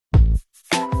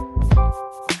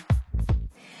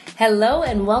Hello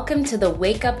and welcome to the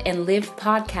Wake Up and Live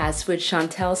podcast with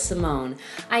Chantel Simone.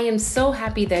 I am so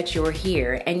happy that you're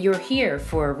here, and you're here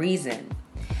for a reason.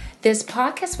 This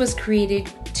podcast was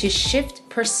created to shift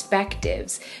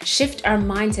perspectives, shift our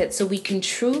mindset so we can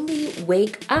truly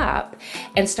wake up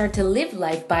and start to live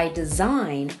life by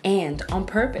design and on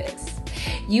purpose.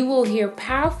 You will hear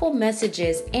powerful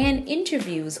messages and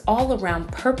interviews all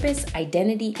around purpose,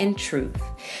 identity, and truth.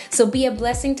 So be a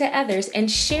blessing to others and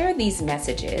share these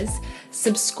messages.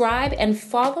 Subscribe and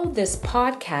follow this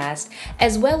podcast,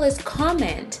 as well as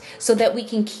comment so that we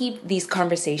can keep these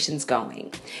conversations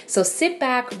going. So sit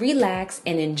back, relax,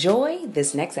 and enjoy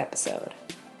this next episode.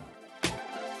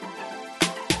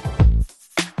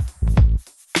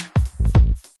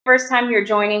 First time you're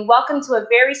joining, welcome to a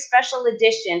very special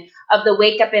edition of the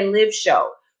Wake Up and Live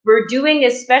show. We're doing a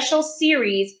special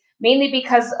series mainly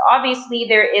because obviously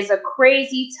there is a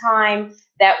crazy time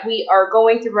that we are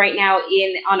going through right now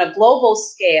on a global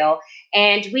scale,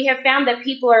 and we have found that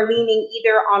people are leaning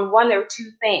either on one or two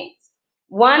things.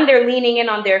 One, they're leaning in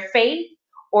on their faith,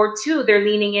 or two, they're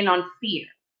leaning in on fear.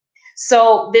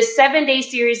 So this 7-day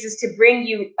series is to bring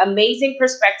you amazing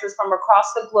perspectives from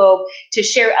across the globe to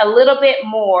share a little bit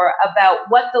more about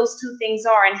what those two things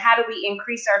are and how do we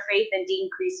increase our faith and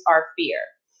decrease our fear.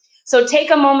 So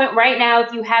take a moment right now,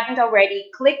 if you haven't already,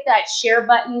 click that share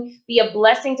button, be a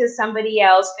blessing to somebody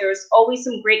else. There's always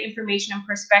some great information and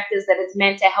perspectives that is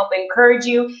meant to help encourage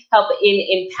you, help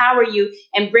empower you,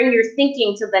 and bring your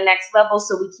thinking to the next level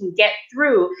so we can get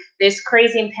through this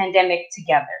crazy pandemic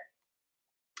together.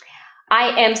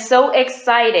 I am so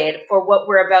excited for what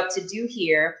we're about to do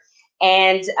here.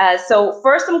 And so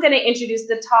first I'm going to introduce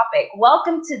the topic.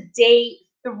 Welcome to day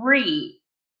 3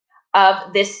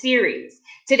 of this series.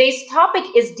 Today's topic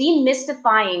is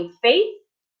demystifying faith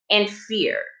and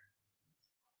fear.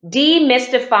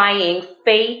 Demystifying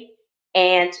faith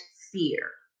and fear.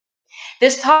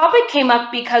 This topic came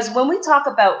up because when we talk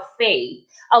about faith,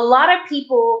 a lot of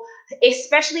people,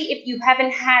 especially if you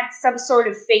haven't had some sort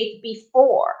of faith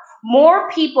before, more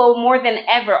people more than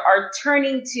ever are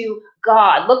turning to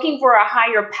God, looking for a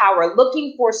higher power,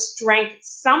 looking for strength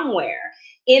somewhere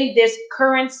in this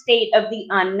current state of the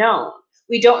unknown.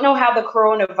 We don't know how the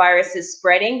coronavirus is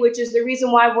spreading, which is the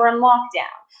reason why we're in lockdown.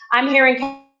 I'm here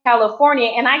in California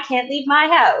and I can't leave my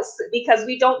house because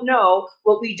we don't know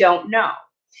what we don't know.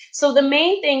 So the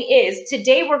main thing is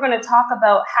today we're going to talk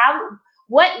about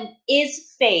what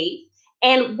is faith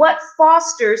and what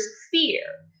fosters fear.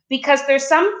 Because there's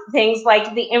some things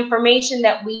like the information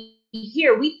that we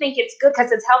hear, we think it's good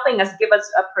because it's helping us, give us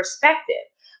a perspective.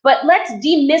 But let's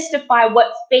demystify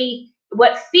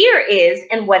what fear is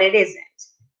and what it isn't.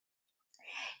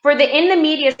 For the In the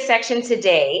Media section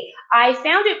today, I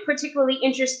found it particularly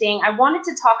interesting. I wanted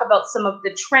to talk about some of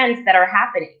the trends that are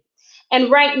happening. And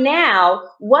right now,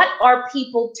 what are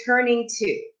people turning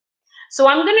to? So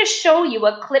I'm going to show you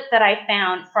a clip that I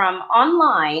found from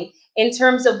online in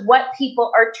terms of what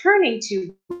people are turning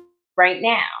to right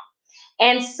now.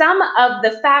 And some of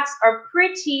the facts are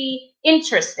pretty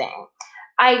interesting.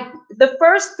 The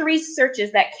first 3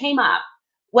 searches that came up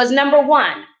was number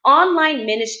 1, online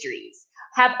ministries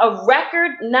have a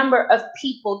record number of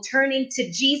people turning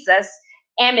to Jesus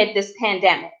amid this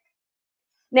pandemic.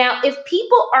 Now, if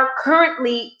people are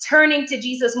currently turning to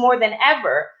Jesus more than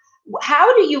ever,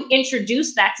 how do you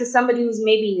introduce that to somebody who's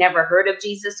maybe never heard of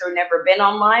Jesus or never been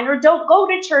online or don't go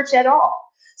to church at all?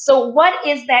 So what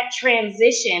is that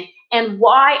transition and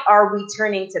why are we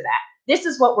turning to that? This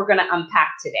is what we're going to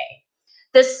unpack today.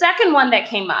 The second one that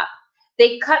came up,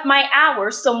 they cut my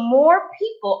hours, so more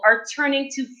people are turning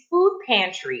to food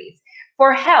pantries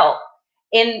for help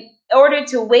in order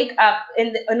to wake up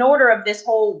in order of this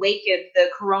whole wake of the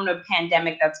corona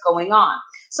pandemic that's going on.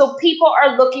 So people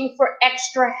are looking for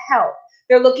extra help.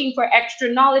 They're looking for extra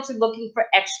knowledge. They're looking for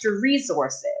extra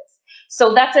resources.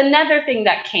 So that's another thing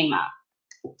that came up.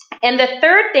 And the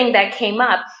third thing that came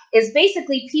up is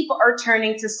basically people are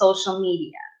turning to social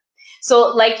media. So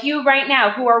like you right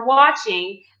now who are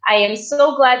watching, I am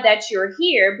so glad that you're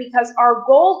here because our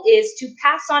goal is to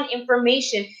pass on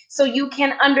information so you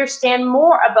can understand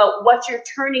more about what you're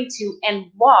turning to and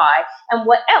why and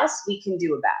what else we can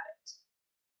do about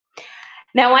it.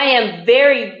 Now, I am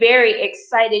very, very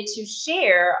excited to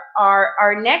share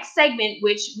our next segment,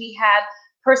 which we have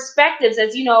perspectives,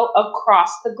 as you know,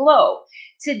 across the globe.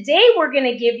 Today, we're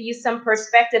going to give you some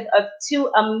perspective of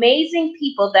 2 amazing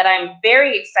people that I'm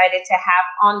very excited to have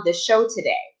on the show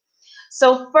today.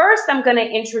 So first, I'm going to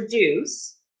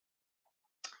introduce,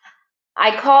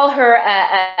 I call her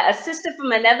a sister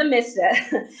from another mister,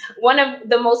 one of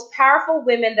the most powerful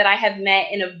women that I have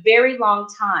met in a very long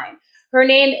time. Her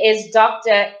name is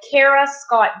Dr. Kara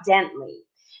Scott Dentley.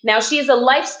 Now, she is a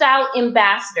lifestyle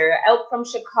ambassador out from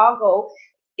Chicago,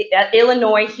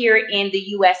 Illinois, here in the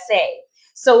USA.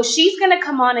 So she's going to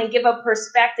come on and give a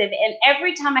perspective. And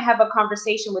every time I have a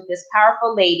conversation with this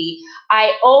powerful lady,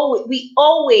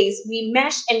 we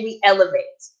mesh and we elevate.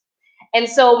 And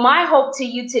so my hope to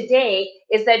you today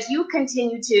is that you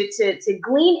continue to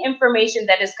glean information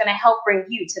that is going to help bring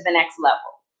you to the next level.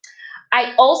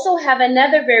 I also have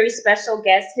another very special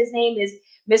guest. His name is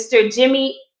Mr.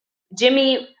 Jimmy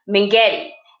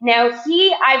Minghetti. Now,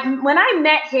 when I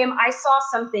met him, I saw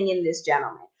something in this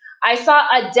gentleman. I saw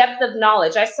a depth of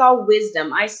knowledge. I saw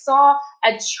wisdom. I saw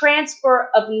a transfer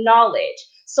of knowledge.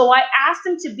 So I asked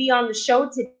him to be on the show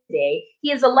today.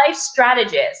 He is a life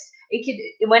strategist.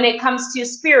 When it comes to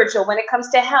spiritual, when it comes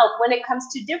to health, when it comes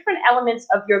to different elements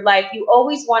of your life, you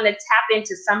always want to tap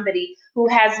into somebody who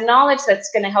has knowledge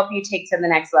that's going to help you take to the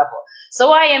next level.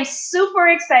 So I am super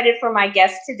excited for my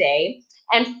guest today.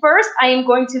 And first, I am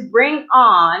going to bring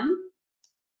on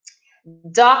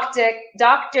Dr.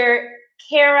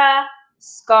 Kara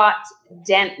Scott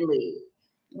Dentley.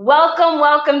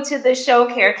 Welcome to the show,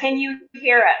 Kara. Can you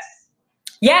hear us?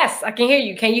 Yes, I can hear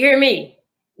you. Can you hear me?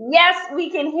 Yes,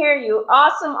 we can hear you.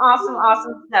 Awesome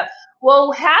stuff.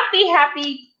 Well, happy,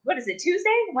 what is it, Tuesday?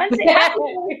 Wednesday?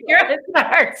 You're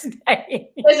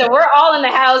Thursday. Listen, we're all in the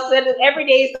house, and every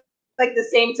day is like the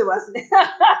same to us.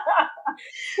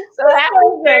 So happy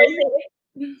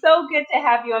Thursday. So good to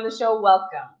have you on the show.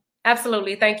 Welcome.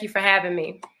 Absolutely. Thank you for having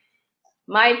me.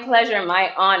 My pleasure,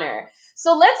 my honor.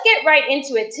 So let's get right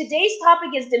into it. Today's topic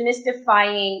is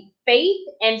demystifying faith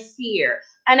and fear.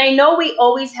 And I know we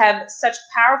always have such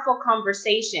powerful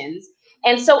conversations.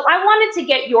 And so I wanted to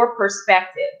get your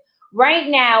perspective right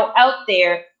now out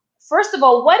there. First of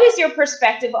all, what is your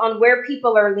perspective on where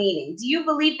people are leaning? Do you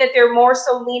believe that they're more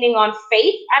so leaning on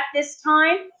faith at this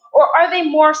time, or are they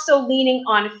more so leaning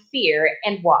on fear,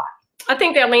 and why? I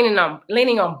think they're leaning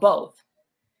on both.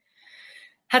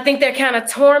 I think they're kind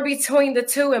of torn between the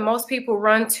two, and most people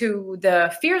run to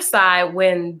the fear side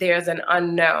when there's an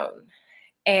unknown.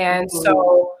 And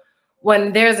so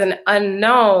when there's an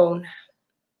unknown,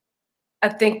 I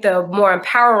think the more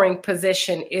empowering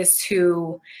position is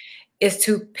to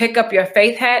pick up your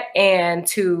faith hat and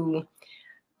to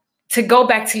go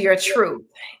back to your truth.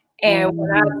 And when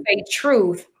I say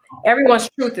truth, everyone's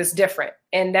truth is different.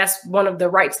 And that's one of the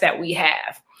rights that we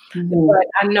have. But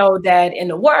I know that in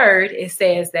the word, it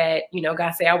says that,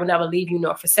 God said, I will never leave you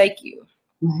nor forsake you.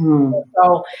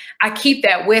 So I keep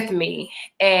that with me.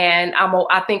 And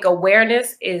I think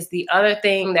awareness is the other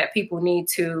thing that people need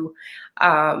to,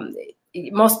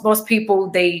 most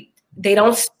people, they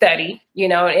don't study,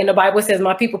 and the Bible says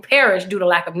my people perish due to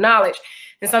lack of knowledge.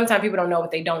 And sometimes people don't know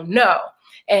what they don't know,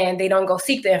 and they don't go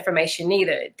seek the information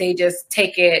either. They just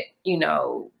take it,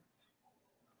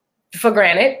 for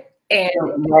granted. And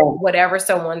whatever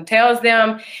someone tells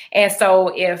them. And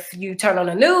so if you turn on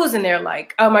the news and they're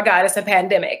like, oh my God, it's a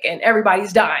pandemic and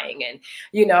everybody's dying. And,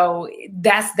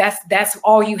 that's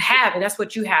all you have. And that's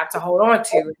what you have to hold on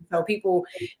to. And so people,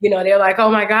 they're like,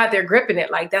 oh my God, they're gripping it.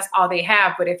 Like that's all they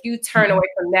have. But if you turn away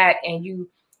from that and you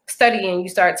study and you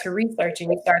start to research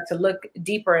and you start to look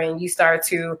deeper and you start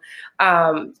to,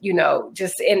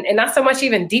 just, and not so much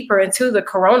even deeper into the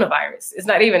coronavirus. It's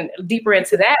not even deeper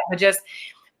into that, but just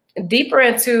deeper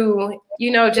into,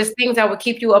 just things that would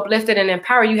keep you uplifted and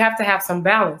empowered. You have to have some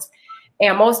balance.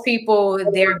 And most people,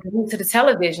 they're glued to the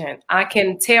television. I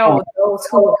can tell those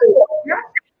who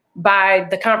by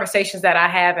the conversations that I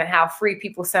have and how free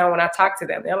people sound when I talk to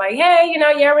them. They're like, hey,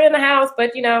 yeah, we're in the house,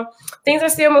 but, things are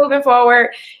still moving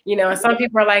forward. And some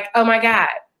people are like, oh my God,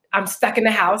 I'm stuck in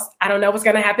the house. I don't know what's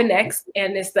going to happen next.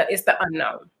 And it's the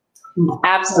unknown.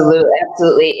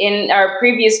 Absolutely. In our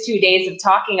previous 2 days of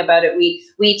talking about it,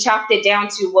 we chalked it down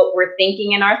to what we're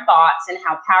thinking in our thoughts and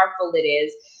how powerful it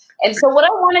is. And so what I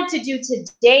wanted to do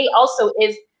today also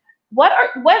is what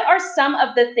are some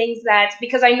of the things that,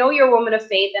 because I know you're a woman of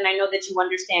faith and I know that you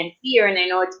understand fear and I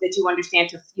know that you understand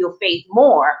to feel faith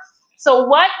more. So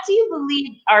what do you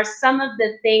believe are some of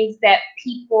the things that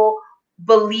people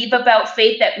believe about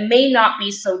faith that may not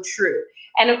be so true?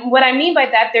 And what I mean by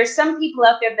that, there's some people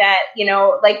out there that,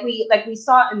 like we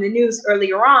saw in the news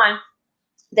earlier on,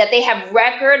 that they have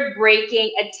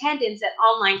record-breaking attendance at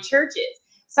online churches.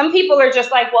 Some people are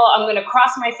just like, well, I'm going to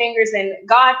cross my fingers and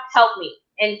God help me.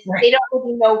 And they don't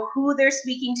really know who they're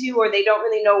speaking to, or they don't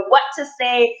really know what to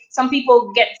say. Some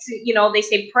people get to, they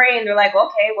say pray and they're like,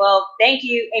 okay, well, thank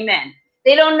you, amen.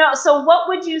 They don't know. So what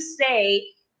would you say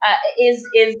is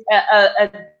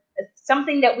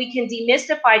something that we can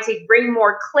demystify to bring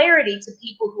more clarity to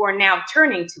people who are now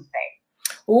turning to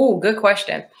faith? Ooh, good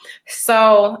question.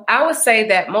 So I would say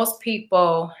that most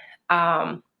people,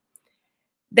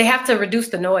 they have to reduce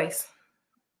the noise,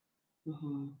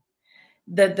 Mm-hmm.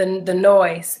 the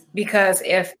noise, because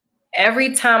if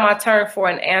every time I turn for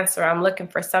an answer, I'm looking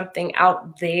for something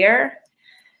out there,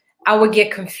 I would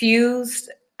get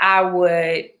confused. I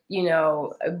would,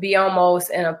 be almost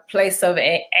in a place of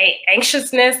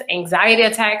anxiousness, anxiety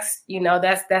attacks.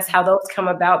 That's how those come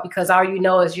about, because all you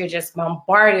know is you're just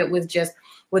bombarded with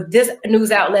this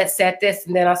news outlet said this,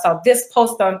 and then I saw this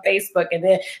post on Facebook, and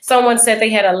then someone said they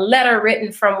had a letter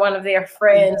written from one of their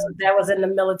friends that was in the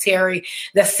military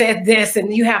that said this,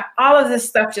 and you have all of this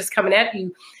stuff just coming at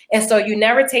you. And so you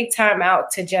never take time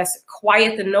out to just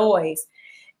quiet the noise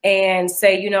and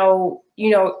say,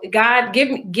 God,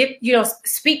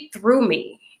 speak through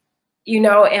me,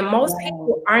 and most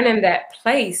people aren't in that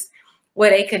place where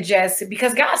they could just,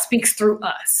 because God speaks through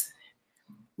us,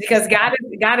 because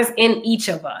God is in each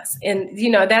of us. And,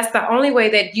 that's the only way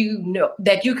that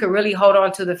that you can really hold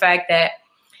on to the fact that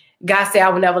God said, I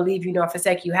will never leave you nor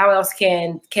forsake you. How else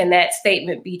can that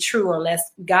statement be true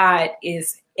unless God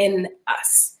is in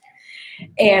us?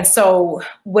 And so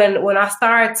when I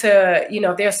start to,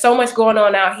 there's so much going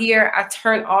on out here, I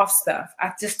turn off stuff.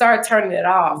 I just start turning it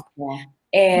off.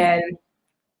 And,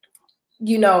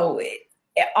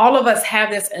 all of us have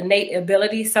this innate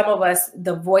ability. Some of us,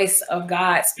 the voice of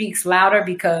God speaks louder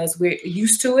because we're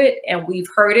used to it and we've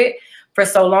heard it for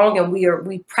so long, and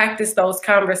we practice those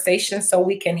conversations so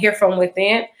we can hear from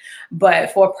within.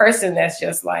 But for a person that's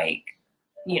just like,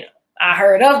 I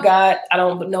heard of God, I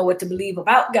don't know what to believe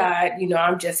about God,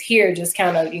 I'm just here, just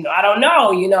kind of, I don't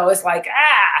know, it's like,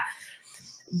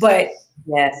 but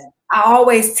yes, I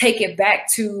always take it back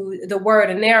to the word.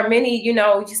 And there are many,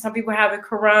 some people have the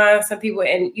Quran, some people,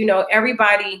 and,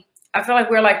 everybody, I feel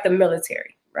like we're like the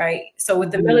military, right? So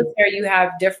with the military, you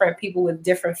have different people with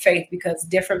different faith, because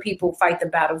different people fight the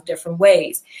battles different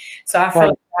ways. So I feel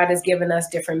like God has given us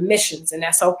different missions, and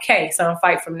that's okay. Some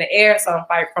fight from the air, some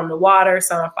fight from the water,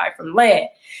 some fight from land.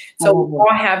 So we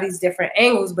all have these different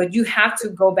angles, but you have to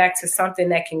go back to something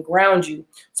that can ground you.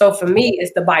 So for me,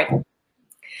 it's the Bible.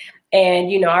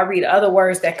 And, I read other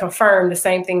words that confirm the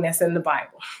same thing that's in the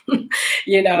Bible.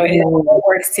 It all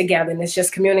works together, and it's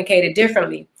just communicated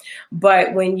differently.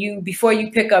 But before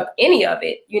you pick up any of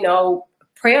it,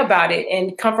 pray about it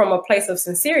and come from a place of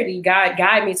sincerity. God,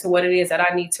 guide me to what it is that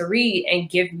I need to read, and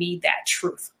give me that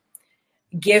truth.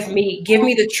 Give me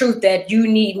the truth that you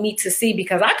need me to see,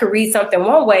 because I could read something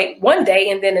one day,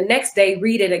 and then the next day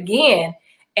read it again,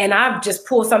 and I've just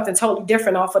pulled something totally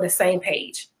different off of the same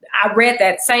page. I read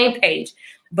that same page,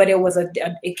 but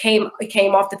it came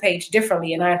off the page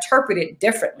differently, and I interpreted it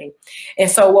differently. And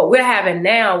so what we're having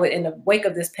now in the wake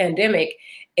of this pandemic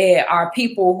are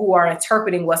people who are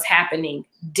interpreting what's happening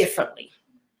differently.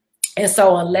 And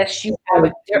so unless you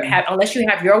have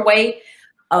your way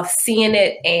of seeing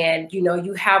it, and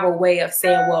you have a way of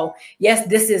saying, well, yes,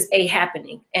 this is a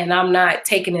happening, and I'm not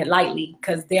taking it lightly,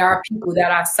 because there are people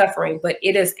that are suffering, but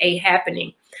it is a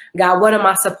happening. God, what am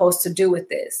I supposed to do with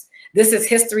this? This is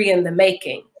history in the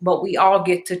making, but we all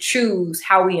get to choose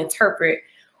how we interpret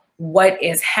what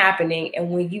is happening.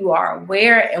 And when you are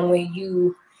aware, and when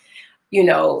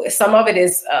some of it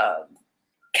is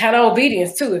kind of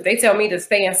obedience too. If they tell me to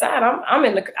stay inside, I'm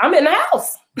in the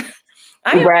house.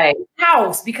 I'm in the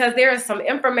house, because there is some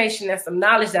information and some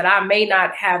knowledge that I may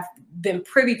not have been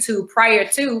privy to prior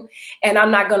to, and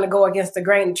I'm not going to go against the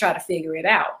grain and try to figure it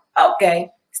out. Okay.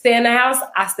 Stay in the house,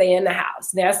 I stay in the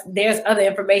house. There's other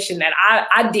information that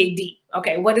I dig deep.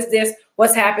 Okay, what is this?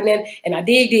 What's happening? And I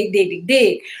dig.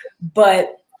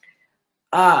 But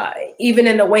even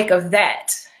in the wake of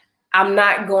that, I'm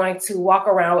not going to walk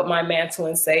around with my mantle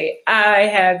and say, I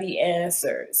have the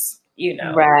answers,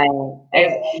 Right.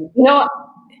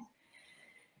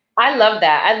 I love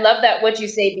that. I love that what you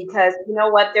say, because you know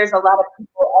what? There's a lot of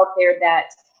people out there that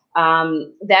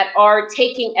are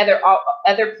taking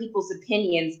other people's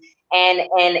opinions, and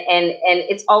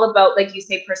it's all about, like you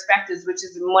say, perspectives, which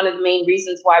is one of the main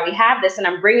reasons why we have this. And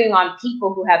I'm bringing on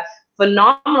people who have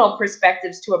phenomenal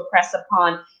perspectives to impress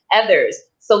upon others.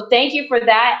 So thank you for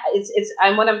that.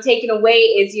 And what I'm taking away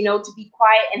is, to be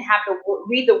quiet and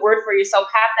read the word for yourself,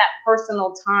 have that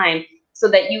personal time, so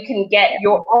that you can get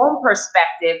your own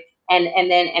perspective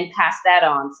and pass that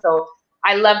on. So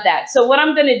I love that. So what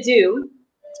I'm going to do,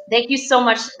 thank you so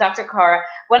much, Dr. Cara.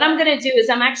 What I'm going to do is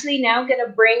I'm actually now going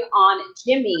to bring on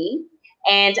Jimmy,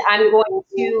 and I'm going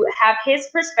to have his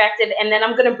perspective, and then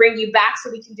I'm going to bring you back so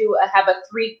we can have a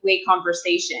three-way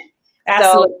conversation.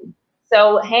 Absolutely.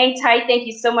 So hang tight. Thank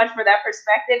you so much for that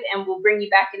perspective, and we'll bring you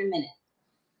back in a minute.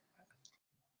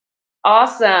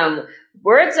 Awesome.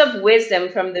 Words of wisdom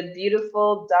from the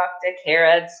beautiful Dr.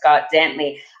 Kara Scott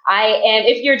Dentley. And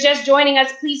if you're just joining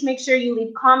us, please make sure you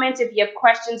leave comments. If you have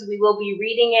questions, we will be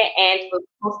reading it and we'll be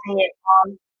posting it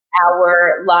on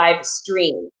our live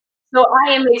stream. So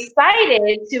I am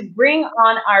excited to bring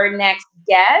on our next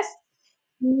guest.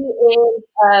 He is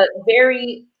a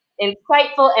very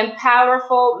insightful and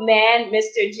powerful man,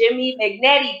 Mr. Jimmy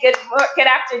Megnetti. Good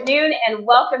afternoon and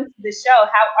welcome to the show.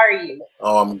 How are you?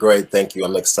 Oh, I'm great. Thank you.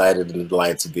 I'm excited and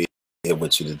delighted to be here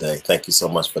with you today. Thank you so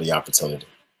much for the opportunity.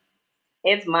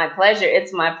 It's my pleasure.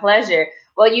 It's my pleasure.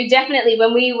 Well, you definitely,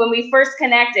 when we first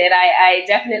connected, I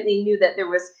definitely knew that there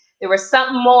was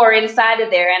something more inside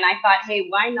of there. And I thought, hey,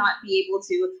 why not be able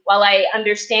to, while I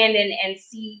understand and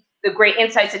see the great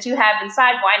insights that you have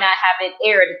inside, why not have it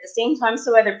aired at the same time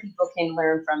so other people can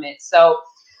learn from it? So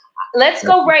let's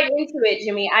go right into it,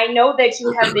 Jimmy. I know that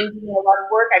you have been doing a lot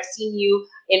of work. I've seen you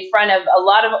in front of a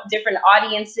lot of different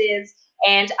audiences,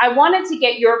 and I wanted to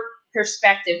get your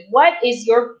perspective. What is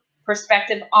your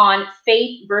perspective on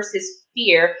faith versus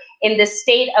fear in the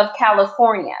state of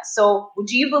California? So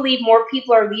do you believe more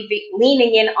people are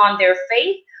leaning in on their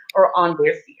faith or on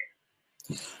their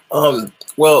fear?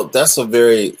 Well, that's a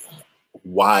very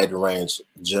wide range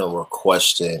general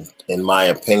question, in my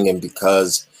opinion,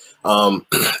 because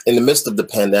in the midst of the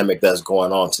pandemic that's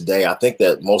going on today, I think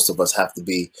that most of us have to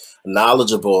be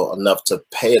knowledgeable enough to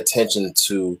pay attention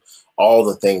to all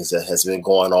the things that has been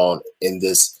going on in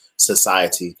this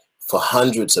society for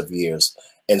hundreds of years,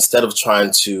 instead of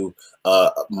trying to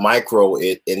micro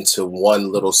it into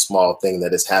one little small thing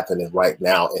that is happening right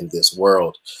now in this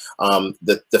world.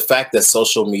 The fact that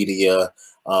social media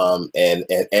and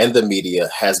the media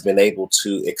has been able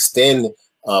to extend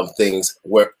things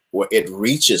where it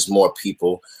reaches more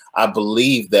people, I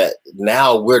believe that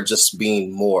now we're just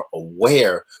being more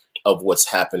aware of what's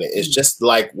happening. It's just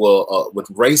like, with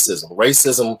racism.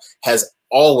 Racism has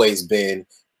always been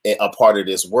a part of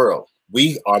this world.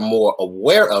 We are more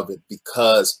aware of it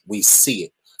because we see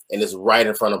it and it's right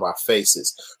in front of our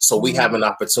faces. So we have an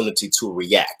opportunity to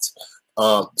react.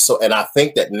 And I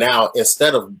think that now,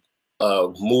 instead of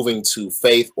moving to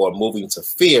faith or moving to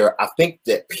fear, I think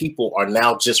that people are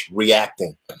now just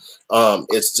reacting.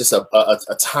 It's just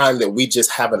a time that we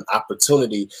just have an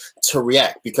opportunity to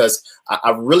react, because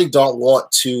I really don't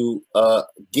want to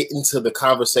get into the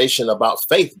conversation about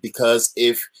faith, because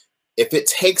if it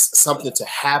takes something to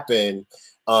happen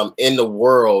in the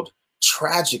world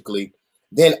tragically,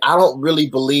 then I don't really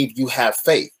believe you have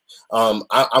faith. I'm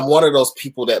one of those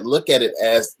people that look at it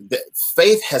as that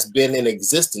faith has been in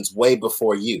existence way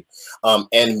before you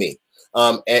and me.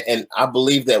 And I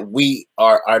believe that we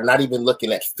are not even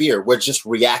looking at fear. We're just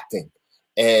reacting.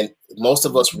 And most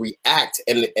of us react.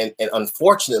 And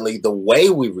unfortunately, the way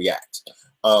we react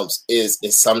is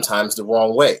sometimes the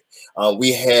wrong way.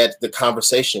 We had the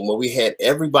conversation where we had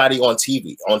everybody on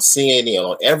TV, on CNN,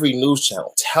 on every news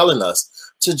channel telling us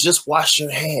to just wash your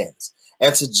hands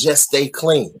and to just stay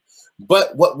clean.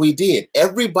 But what we did,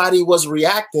 everybody was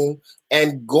reacting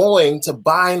and going to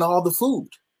buying all the food.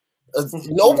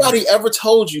 Nobody ever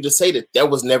told you to say that there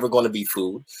was never going to be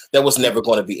food. There was never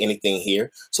going to be anything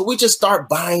here. So we just start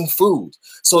buying food.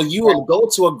 So you will go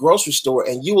to a grocery store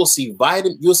and you will see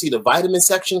the vitamin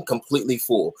section completely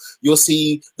full. You'll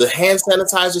see the hand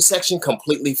sanitizer section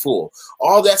completely full.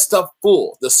 All that stuff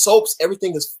full. The soaps,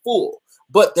 everything is full,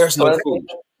 but there's no food.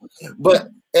 But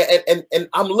and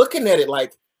I'm looking at it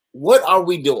like, what are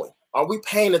we doing? Are we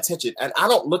paying attention? And I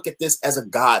don't look at this as a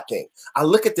God thing. I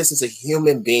look at this as a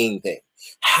human being thing.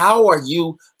 How are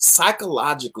you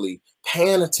psychologically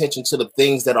paying attention to the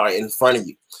things that are in front of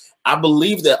you? I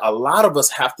believe that a lot of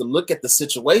us have to look at the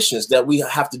situations that we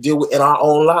have to deal with in our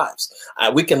own lives.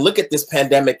 We can look at this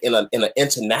pandemic in an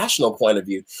international point of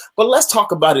view, but let's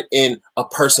talk about it in a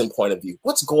person point of view.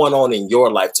 What's going on in your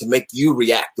life to make you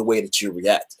react the way that you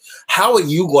react? How are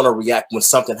you going to react when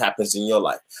something happens in your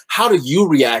life? How do you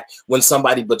react when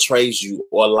somebody betrays you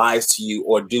or lies to you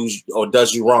or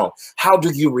does you wrong? How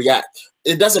do you react?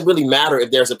 It doesn't really matter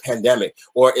if there's a pandemic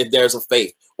or if there's a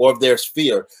faith or if there's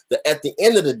fear. At the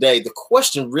end of the day, the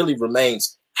question really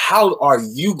remains, how are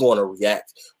you going to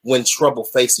react when trouble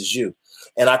faces you?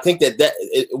 And I think that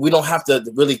we don't have to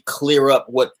really clear up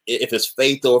if it's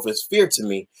faith or if it's fear to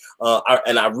me.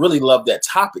 And I really love that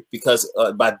topic, because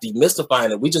by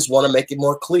demystifying it, we just want to make it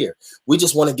more clear. We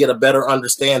just want to get a better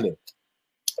understanding.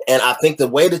 And I think the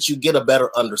way that you get a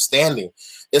better understanding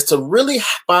is to really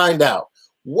find out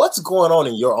what's going on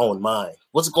in your own mind,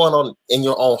 what's going on in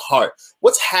your own heart,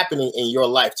 what's happening in your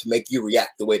life to make you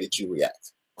react the way that you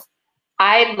react.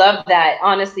 I love that,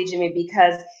 honestly, Jimmy,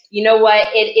 because you know what?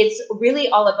 It's really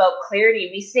all about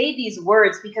clarity. We say these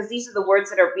words because these are the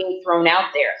words that are being thrown out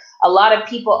there. A lot of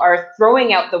people are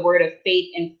throwing out the word of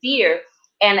faith and fear.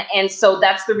 And so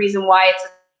that's the reason why it's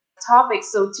a topic.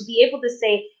 So to be able to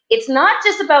say it's not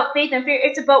just about faith and fear,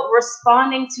 it's about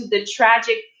responding to the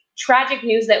tragic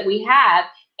news that we have.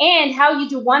 And how you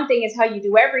do one thing is how you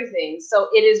do everything. So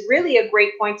it is really a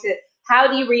great point to how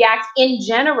do you react in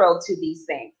general to these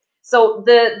things. So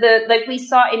the like we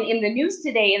saw in the news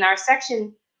today in our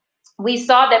section, we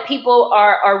saw that people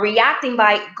are reacting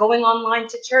by going online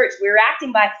to church. We're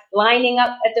reacting by lining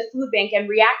up at the food bank and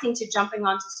reacting to jumping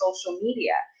onto social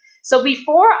media. So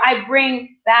before I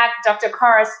bring back Dr.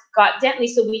 Kara Scott Dentley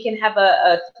so we can have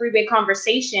a three-way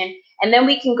conversation, and then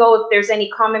we can go if there's any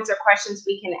comments or questions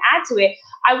we can add to it,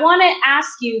 I want to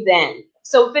ask you then,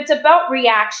 so if it's about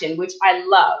reaction, which I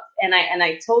love, and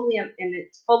I totally am in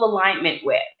full alignment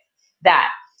with that.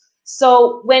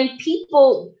 So when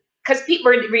people, because people,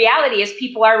 reality is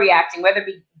people are reacting, whether it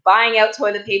be buying out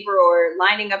toilet paper or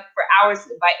lining up for hours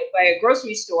by a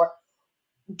grocery store.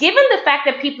 Given the fact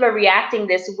that people are reacting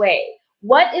this way,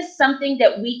 what is something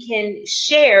that we can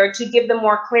share to give them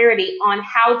more clarity on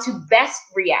how to best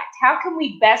react? How can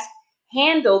we best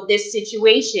handle this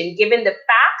situation, given the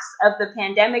facts of the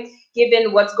pandemic,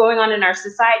 given what's going on in our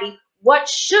society? What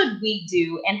should we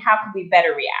do and how can we better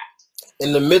react?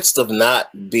 In the midst of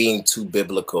not being too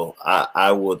biblical,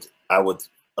 I would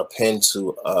append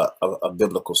to a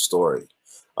biblical story.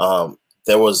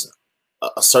 There was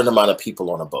a certain amount of people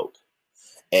on a boat,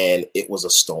 and it was a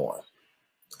storm,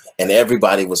 and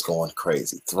everybody was going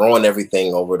crazy, throwing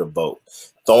everything over the boat,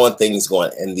 throwing things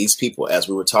going. And these people, as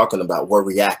we were talking about, were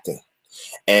reacting.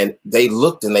 And they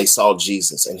looked and they saw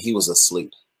Jesus, and he was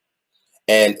asleep.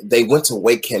 And they went to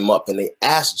wake him up, and they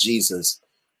asked Jesus,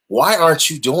 "Why aren't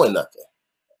you doing nothing?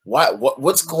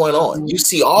 What's going on? You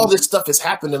see all this stuff is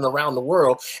happening around the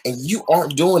world, and you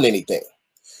aren't doing anything."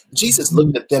 Jesus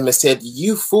looked at them and said,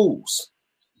 "You fools,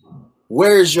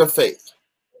 where is your faith?"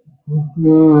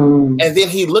 And then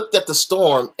he looked at the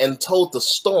storm and told the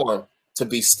storm to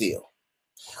be still.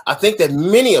 I think that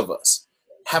many of us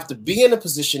have to be in a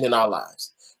position in our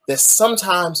lives that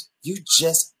sometimes you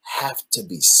just have to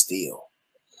be still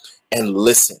and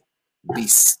listen. Be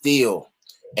still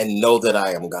and know that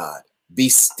I am God. Be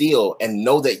still and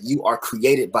know that you are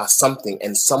created by something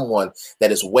and someone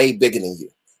that is way bigger than you,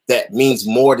 that means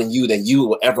more than you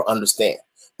will ever understand,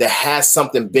 that has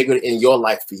something bigger in your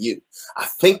life for you. I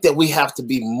think that we have to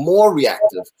be more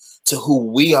reactive to who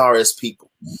we are as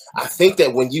people. I think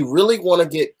that when you really want to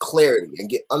get clarity and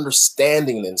get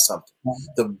understanding in something,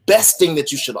 the best thing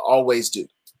that you should always do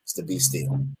is to be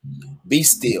still. Be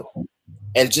still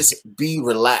and just be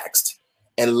relaxed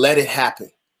and let it happen.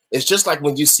 It's just like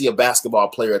when you see a basketball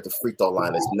player at the free throw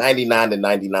line, it's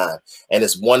 99-99, and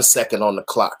it's 1 second on the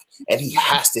clock, and he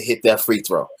has to hit that free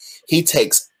throw. He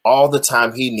takes all the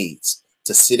time he needs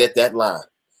to sit at that line,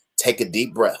 take a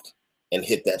deep breath, and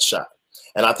hit that shot.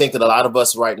 And I think that a lot of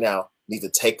us right now need to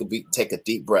take a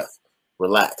deep breath,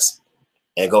 relax,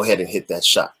 and go ahead and hit that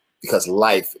shot, because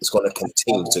life is going to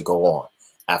continue to go on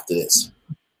after this.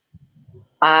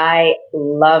 I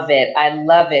love it. I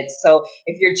love it. So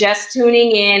if you're just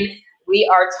tuning in, we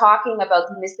are talking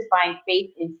about demystifying faith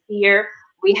and fear.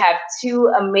 We have two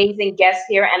amazing guests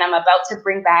here, and I'm about to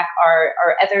bring back our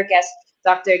other guest,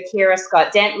 Dr. Kara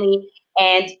Scott Dentley.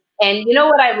 And you know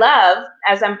what I love,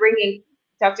 as I'm bringing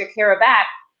Dr. Kara back,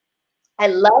 I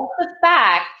love the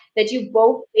fact that you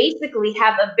both basically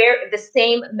have the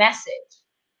same message.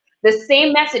 The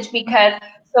same message, because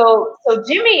so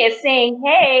Jimmy is saying,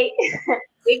 hey,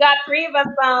 we got three of us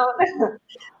on.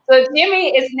 So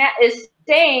Jimmy is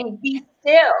saying, be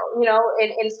still, you know,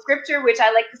 in scripture, which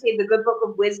I like to say the good book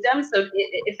of wisdom. So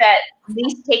if at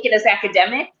least take it as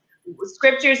academic,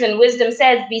 scriptures and wisdom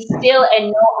says, be still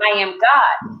and know I am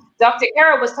God. Dr.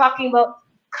 Kara was talking about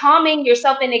calming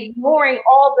yourself and ignoring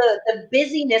all the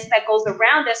busyness that goes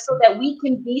around us so that we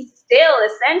can be still.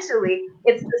 Essentially,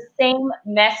 it's the same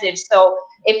message. So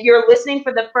if you're listening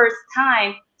for the first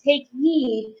time, take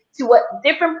heed to what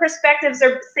different perspectives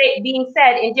are being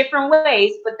said in different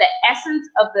ways, but the essence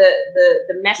of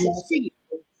the message to you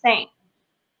is the same.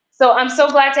 So I'm so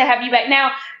glad to have you back.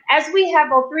 Now, as we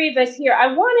have all three of us here,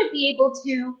 I want to be able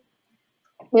to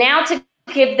now to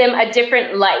give them a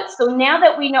different light. So now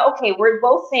that we know, okay, we're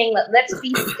both saying, let's be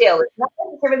still. It's not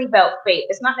necessarily about faith.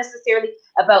 It's not necessarily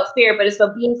about fear, but it's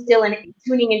about being still and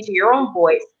tuning into your own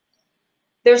voice.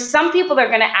 There's some people that are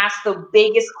going to ask the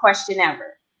biggest question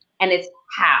ever, and it's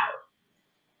how.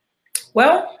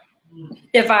 Well,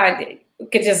 if I we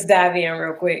could just dive in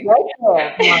real quick.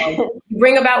 Right.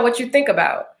 Bring about what you think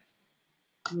about.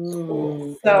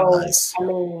 Mm. So, Nice. I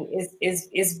mean,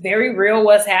 it's very real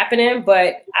what's happening,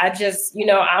 but I just,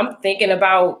 I'm thinking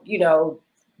about,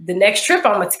 the next trip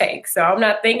I'm gonna take. So I'm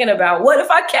not thinking about what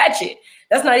if I catch it.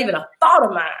 That's not even a thought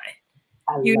of mine,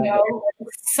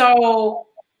 So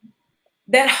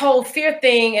that whole fear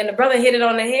thing, and the brother hit it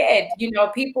on the head.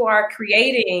 People are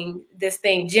creating this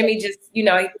thing. Jimmy just,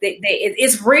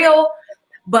 it's real,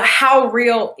 but how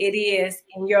real it is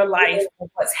in your life,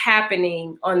 what's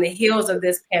happening on the heels of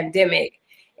this pandemic,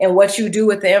 and what you do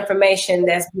with the information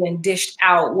that's being dished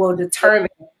out will determine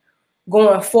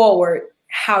going forward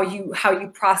how you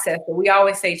process it. We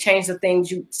always say change the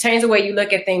way you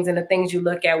look at things, and the things you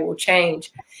look at will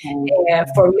change. And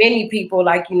for many people,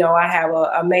 like, I have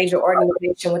a major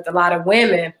organization with a lot of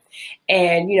women.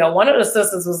 And, one of the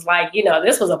sisters was like,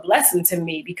 this was a blessing to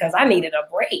me because I needed a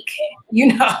break,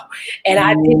 and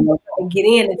I didn't get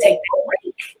in and take that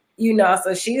break,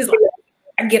 so she's like,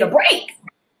 I get a break.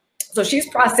 So she's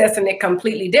processing it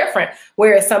completely different.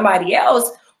 Whereas somebody else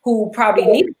who probably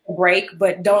needs a break,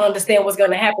 but don't understand what's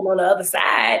going to happen on the other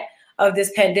side of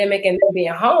this pandemic and them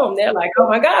being home, they're like, oh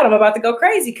my God, I'm about to go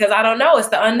crazy because I don't know. It's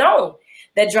the unknown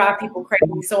that drive people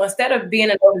crazy. So instead of being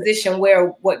in a position where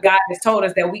what God has told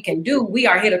us that we can do, we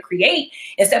are here to create.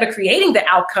 Instead of creating the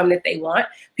outcome that they want,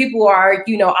 people are,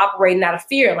 operating out of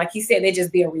fear. Like he said, they're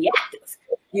just being reactive,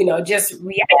 just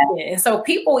reacting. And so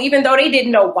people, even though they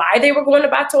didn't know why they were going to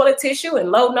buy toilet tissue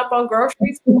and loading up on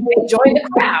groceries, they joined the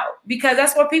crowd because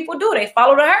that's what people do. They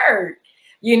follow the herd.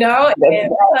 And my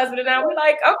husband and I were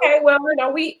like, okay, well,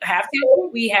 we have to,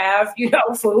 we have,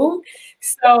 food.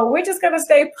 So we're just going to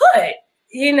stay put,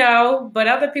 but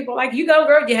other people like,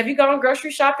 have you gone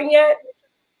grocery shopping yet?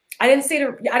 I didn't see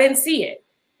it,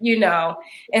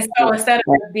 And so instead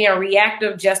of being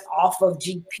reactive just off of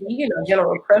GP,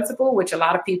 general principle, which a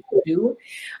lot of people do,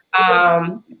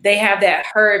 they have that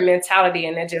herd mentality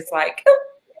and they're just like,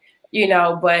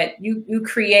 but you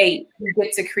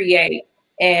get to create.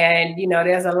 And,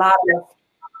 there's a lot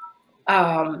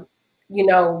of,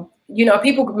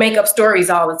 people make up stories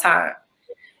all the time.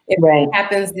 If that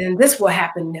happens, then this will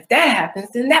happen. If that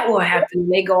happens, then that will happen.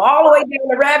 And they go all the way down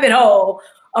the rabbit hole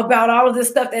about all of this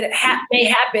stuff that may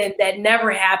happen that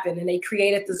never happened. And they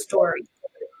created the story.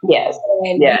 Yes.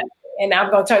 And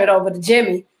I'm going to turn it over to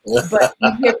Jimmy. But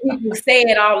you hear people say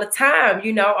it all the time,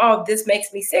 oh, this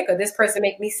makes me sick or this person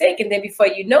makes me sick. And then before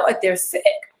you know it, they're sick.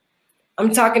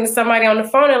 I'm talking to somebody on the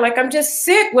phone and like, I'm just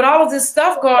sick with all of this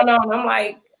stuff going on. I'm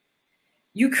like,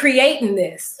 you creating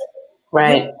this.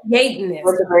 Right. You're creating this.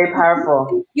 That's very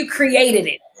powerful. You created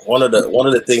it. One of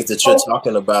the things that you're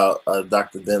talking about,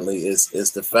 Dr. Bentley,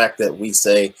 is the fact that we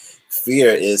say fear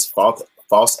is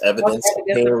false evidence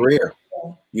being real.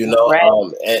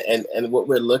 Right. And what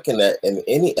we're looking at in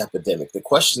any epidemic, the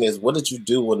question is, what did you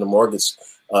do when the mortgage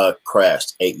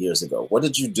crashed 8 years ago? What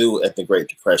did you do at the Great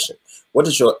Depression? What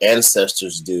did your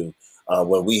ancestors do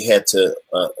when we had to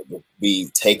be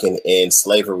taken in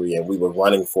slavery and we were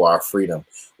running for our freedom?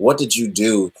 What did you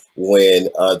do when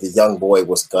the young boy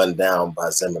was gunned down by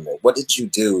Zimmerman? What did you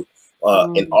do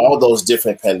in all those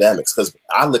different pandemics? Because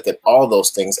I look at all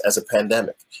those things as a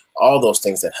pandemic, all those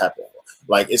things that happen.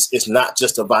 Like it's not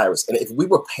just a virus. And if we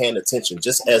were paying attention,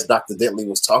 just as Dr. Bentley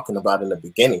was talking about in the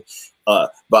beginning,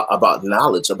 about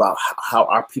knowledge, about how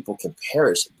our people can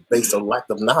perish based on lack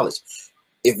of knowledge.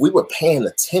 If we were paying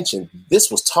attention,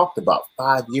 this was talked about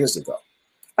 5 years ago,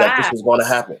 that this was going to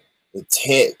happen. In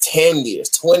 10 years,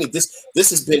 20, this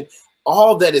has been,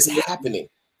 all that is happening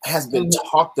has been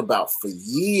talked about for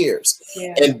years.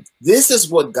 Yeah. And this is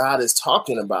what God is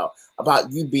talking about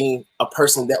you being a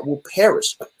person that will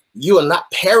perish. You are not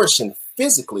perishing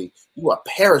physically, you are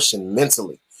perishing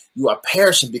mentally. You are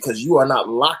perishing because you are not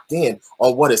locked in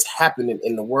on what is happening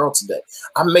in the world today.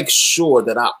 I make sure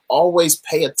that I always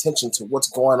pay attention to what's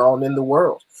going on in the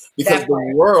world, because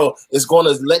the world is going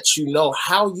to let you know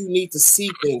how you need to see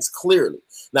things clearly.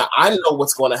 Now, I know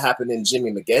what's going to happen in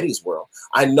Jimmy Maggetti's world.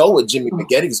 I know what Jimmy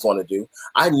Maggetti is going to do.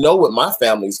 I know what my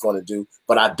family is going to do,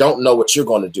 but I don't know what you're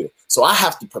going to do. So I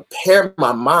have to prepare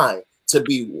my mind to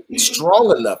be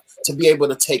strong enough to be able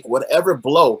to take whatever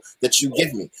blow that you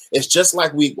give me. It's just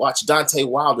like we watched Deontay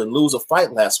Wilder lose a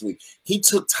fight last week. He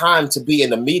took time to be in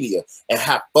the media and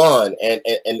have fun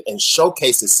and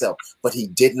showcase himself, but he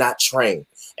did not train.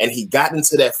 And he got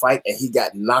into that fight and he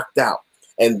got knocked out.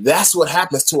 And that's what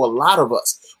happens to a lot of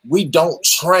us. We don't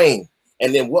train.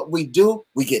 And then what we do,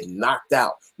 we get knocked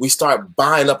out. We start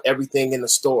buying up everything in the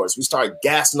stores. We start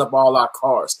gassing up all our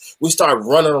cars. We start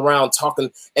running around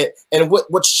talking. And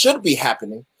what should be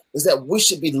happening is that we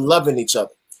should be loving each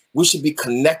other. We should be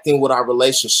connecting with our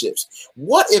relationships.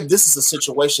 What if this is a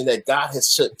situation that God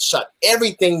has shut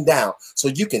everything down so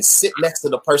you can sit next to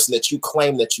the person that you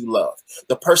claim that you love,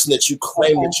 the person that you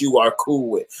claim that you are cool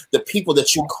with, the people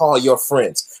that you call your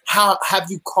friends? How have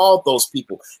you called those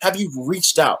people? Have you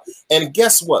reached out? And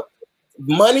guess what?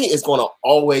 Money is going to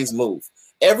always move.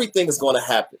 Everything is going to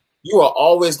happen. You are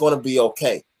always going to be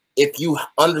okay if you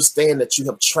understand that you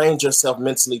have trained yourself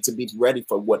mentally to be ready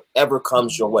for whatever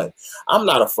comes your way. I'm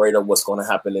not afraid of what's going to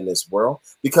happen in this world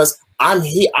because I'm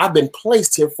here. I've been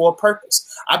placed here for a purpose.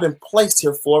 I've been placed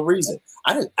here for a reason.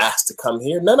 I didn't ask to come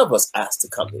here. None of us asked to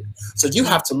come here. So you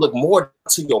have to look more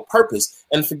to your purpose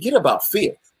and forget about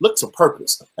fear. Look to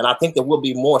purpose. And I think that we'll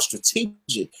be more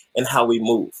strategic in how we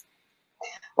move.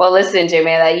 Well, listen,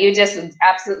 Jamila, you just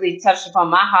absolutely touched upon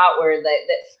my hot word. That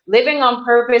living on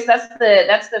purpose, that's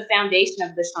the foundation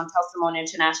of the Chantel Simone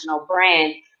International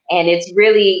brand. And it's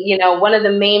really, you know, one of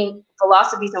the main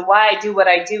philosophies and why I do what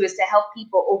I do is to help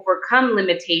people overcome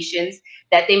limitations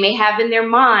that they may have in their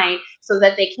mind so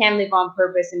that they can live on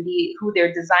purpose and be who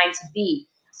they're designed to be.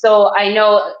 So I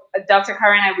know Dr.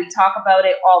 Kara and I, we talk about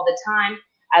it all the time.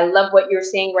 I love what you're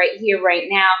saying right here, right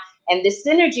now. And this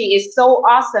synergy is so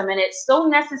awesome and it's so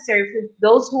necessary for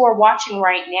those who are watching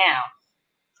right now.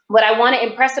 What I want to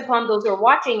impress upon those who are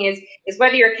watching is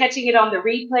whether you're catching it on the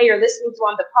replay or listening to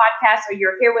on the podcast or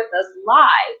you're here with us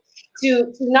live,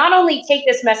 to not only take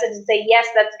this message and say, yes,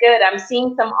 that's good. I'm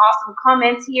seeing some awesome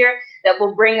comments here that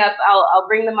we'll bring up. I'll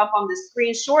bring them up on the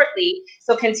screen shortly.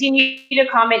 So continue to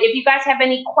comment. If you guys have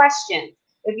any questions,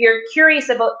 if you're curious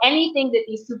about anything that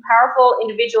these two powerful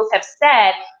individuals have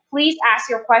said, please ask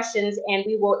your questions and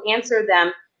we will answer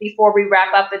them before we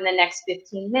wrap up in the next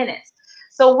 15 minutes.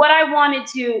 So what I wanted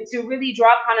to really draw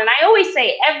upon, and I always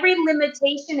say every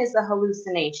limitation is a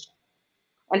hallucination.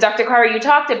 And Dr. Kara, you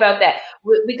talked about that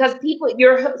because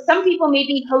some people may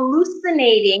be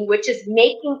hallucinating, which is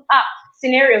making up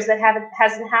scenarios that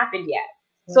hasn't happened yet.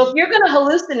 So if you're going to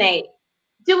hallucinate,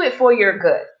 do it for your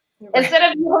good. Right. Instead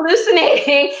of you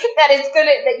hallucinating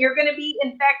that you're gonna be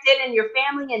infected and your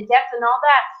family and death and all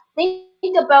that,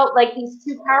 think about, like these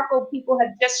two powerful people have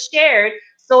just shared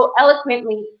so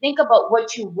eloquently, think about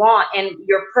what you want and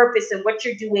your purpose and what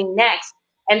you're doing next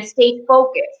and stay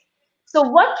focused. So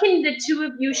what can the two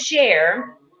of you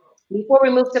share before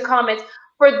we move to comments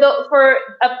for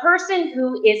a person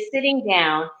who is sitting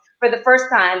down for the first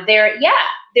time?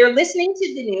 They're listening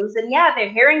to the news and they're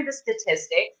hearing the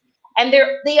statistics. And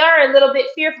they are a little bit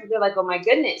fearful. They're like, oh my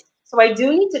goodness. So I do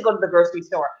need to go to the grocery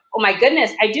store. Oh my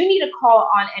goodness. I do need to call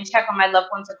on and check on my loved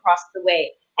ones across the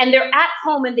way. And they're at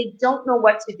home and they don't know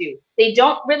what to do. They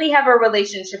don't really have a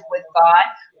relationship with God.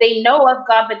 They know of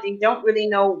God, but they don't really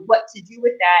know what to do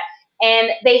with that.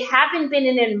 And they haven't been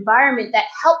in an environment that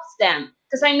helps them.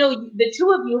 Because I know the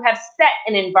two of you have set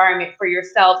an environment for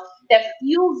yourself that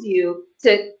fuels you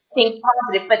to think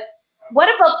positive. But what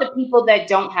about the people that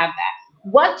don't have that?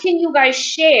 What can you guys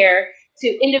share to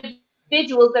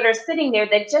individuals that are sitting there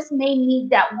that just may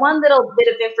need that one little bit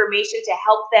of information to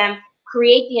help them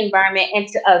create the environment and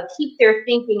to keep their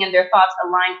thinking and their thoughts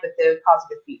aligned with the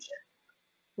positive future?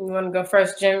 You want to go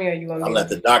first, Jimmy, or you want me? I'll let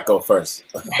the doc go first.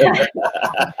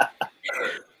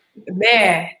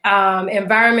 Man,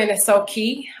 environment is so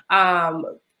key.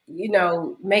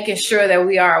 Making sure that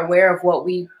we are aware of what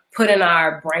we put in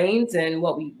our brains and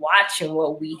what we watch and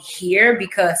what we hear,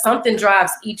 because something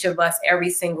drives each of us every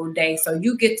single day. So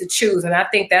you get to choose. And I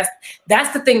think that's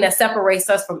the thing that separates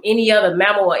us from any other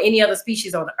mammal or any other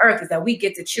species on the earth, is that we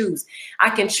get to choose. I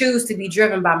can choose to be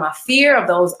driven by my fear of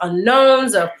those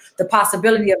unknowns, of the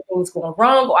possibility of things going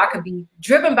wrong, or I could be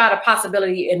driven by the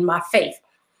possibility in my faith.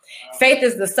 Faith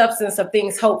is the substance of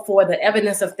things hoped for, the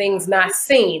evidence of things not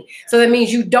seen. So that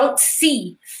means you don't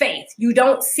see faith. You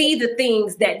don't see the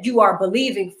things that you are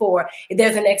believing for.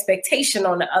 There's an expectation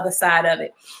on the other side of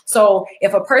it. So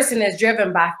if a person is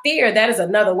driven by fear, that is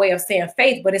another way of saying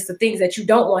faith, but it's the things that you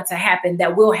don't want to happen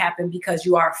that will happen because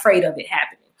you are afraid of it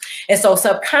happening. And so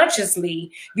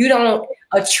subconsciously, you don't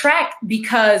attract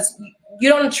because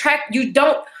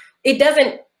it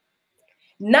doesn't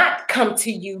not come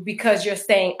to you because you're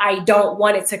saying, I don't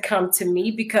want it to come to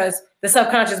me, because the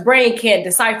subconscious brain can't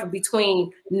decipher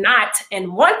between not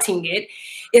and wanting it.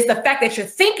 It's the fact that you're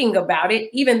thinking about it,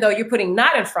 even though you're putting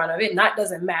not in front of it. Not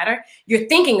doesn't matter. You're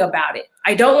thinking about it.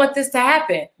 I don't want this to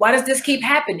happen. Why does this keep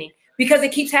happening? Because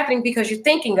it keeps happening because you're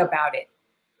thinking about it.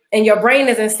 And your brain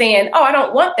isn't saying, oh, I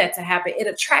don't want that to happen. It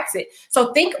attracts it.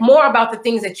 So think more about the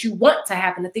things that you want to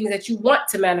happen, the things that you want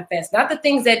to manifest, not the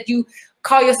things that you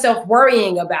call yourself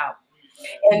worrying about.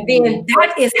 And then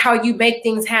that is how you make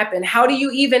things happen. How do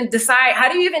you even decide?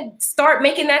 How do you even start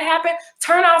making that happen?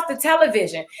 Turn off the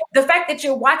television. The fact that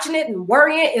you're watching it and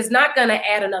worrying is not going to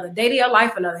add another day to your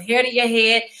life, another hair to your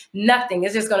head, nothing.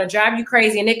 It's just going to drive you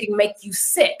crazy, and it can make you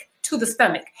sick to the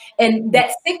stomach. And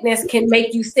that sickness can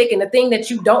make you sick, and the thing that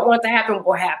you don't want to happen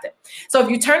will happen. So if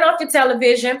you turn off your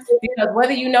television, because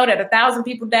whether you know that 1,000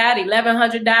 people died,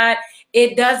 1,100 died,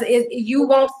 you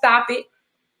won't stop it.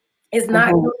 It's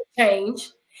not going to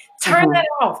change. Turn that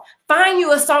off. Find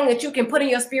you a song that you can put in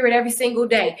your spirit every single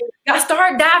day. Now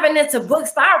start diving into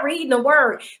books. Start reading the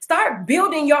word. Start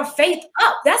building your faith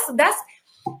up. That's a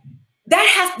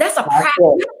practice.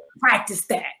 You practice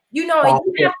that. You know, and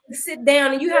you have to sit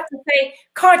down and you have to say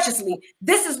consciously,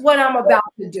 this is what I'm about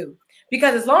to do.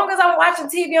 Because as long as I'm watching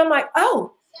TV, I'm like,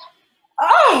 oh,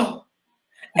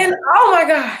 and oh my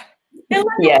God. And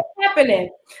what's happening?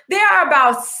 There are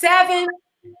about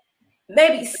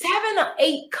maybe 7 or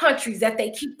 8 countries that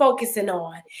they keep focusing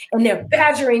on, and they're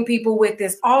badgering people with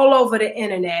this all over the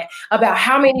internet about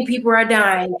how many people are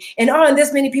dying, and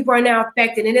this many people are now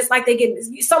affected, and it's like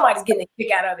somebody's getting a kick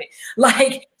out of it,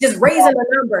 like just raising the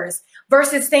numbers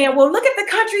versus saying, well, look at the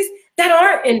countries that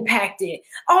aren't impacted.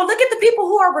 Oh, look at the people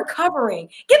who are recovering.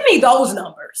 Give me those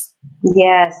numbers.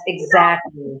 Yes,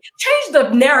 exactly. Change the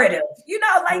narrative,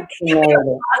 like give me a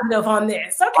positive on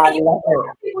this. Okay,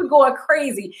 people going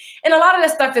crazy. And a lot of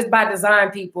that stuff is by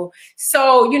design, people.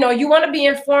 So, you want to be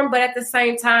informed, but at the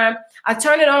same time, I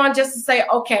turn it on just to say,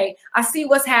 okay, I see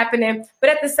what's happening, but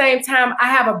at the same time, I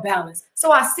have a balance.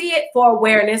 So I see it for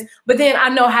awareness, but then I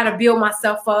know how to build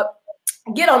myself up.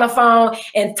 Get on the phone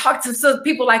and talk to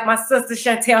people like my sister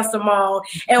Chantel Simone,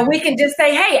 and we can just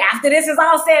say, hey, after this is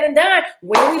all said and done,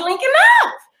 where are we linking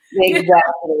up?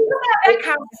 Exactly. That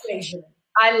conversation.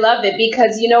 I love it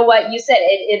because you know what you said,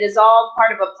 it is all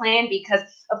part of a plan, because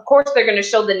of course they're going to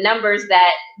show the numbers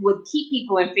that would keep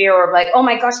people in fear, or like, oh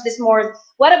my gosh,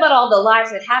 what about all the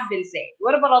lives that have been saved?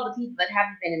 What about all the people that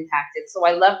haven't been impacted? So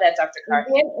I love that, Dr. Carr.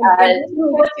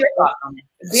 What's your thought on it?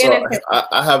 So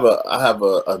I have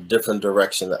a different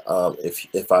direction,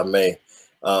 if I may,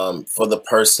 for the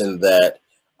person that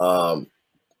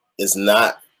is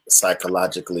not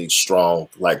psychologically strong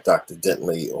like Dr.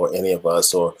 Dentley or any of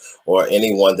us, or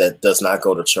anyone that does not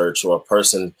go to church, or a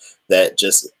person that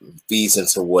just feeds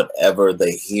into whatever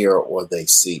they hear or they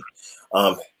see.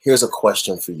 Here's a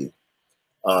question for you.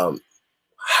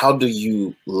 How do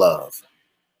you love?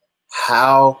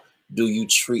 How do you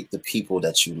treat the people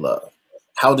that you love?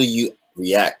 How do you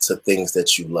react to things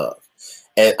that you love?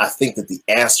 And I think that the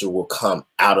answer will come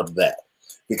out of that,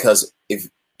 because if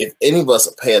any of us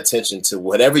pay attention to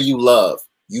whatever you love,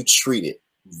 you treat it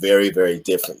very, very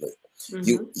differently.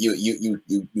 Mm-hmm.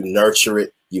 You nurture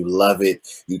it, you love it,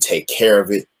 you take care of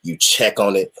it, you check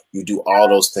on it, you do all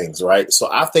those things, right? So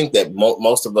I think that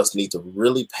most of us need to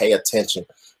really pay attention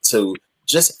to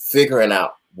just figuring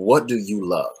out, what do you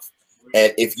love?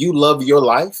 And if you love your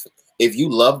life, if you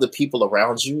love the people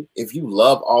around you, if you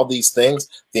love all these things,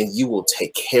 then you will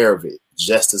take care of it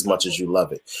just as much as you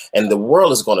love it. And the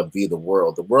world is going to be the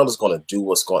world. The world is going to do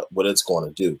what it's going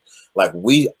to do. Like,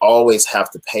 we always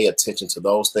have to pay attention to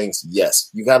those things.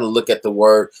 Yes, you got to look at the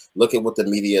word, look at what the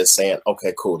media is saying.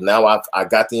 Okay, cool. Now I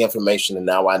got the information, and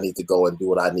now I need to go and do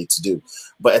what I need to do.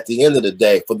 But at the end of the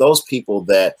day, for those people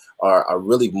that are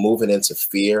really moving into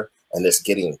fear and just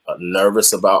getting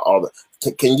nervous about all the,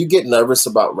 can you get nervous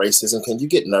about racism? Can you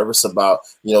get nervous about,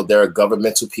 there are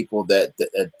governmental people that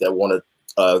want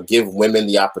to give women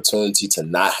the opportunity to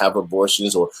not have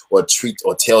abortions, or treat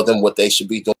or tell them what they should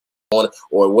be doing?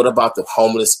 Or what about the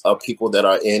homeless people that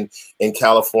are in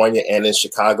California and in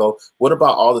Chicago? What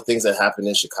about all the things that happened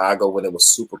in Chicago when it was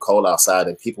super cold outside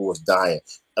and people was dying?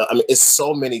 I mean, it's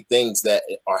so many things that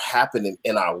are happening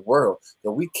in our world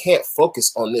that we can't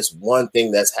focus on this one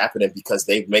thing that's happening because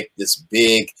they make this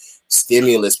big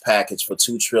stimulus package for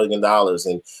 $2 trillion.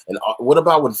 And what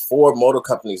about when Ford Motor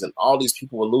Companies and all these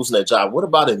people were losing their job? What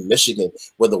about in Michigan,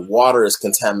 where the water is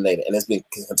contaminated, and it's been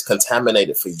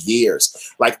contaminated for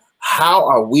years? Like, how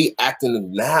are we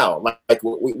acting now? Like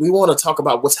we want to talk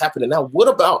about what's happening now. What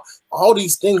about all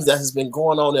these things that has been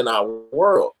going on in our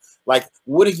world? Like,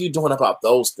 what are you doing about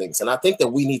those things? And I think that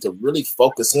we need to really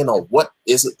focus in on, what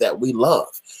is it that we love?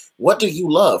 What do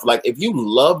you love? Like, if you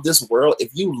love this world, if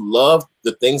you love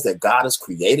the things that God has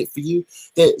created for you,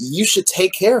 then you should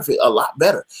take care of it a lot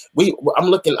better.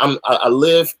 I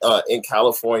live in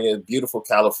California, beautiful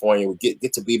California. We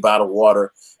get to be by the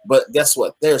water, but guess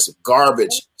what? There's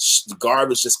garbage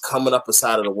just coming up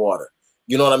beside of the water.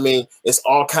 You know what I mean? It's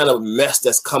all kind of mess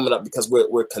that's coming up because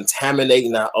we're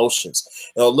contaminating our oceans.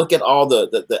 You know, look at all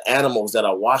the animals that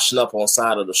are washing up on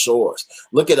side of the shores.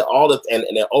 Look at all the and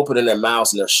they're opening their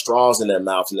mouths and there's straws in their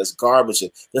mouths and there's garbage. And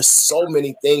there's so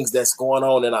many things that's going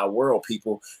on in our world,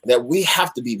 people, that we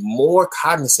have to be more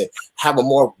cognizant, have a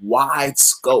more wide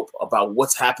scope about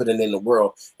what's happening in the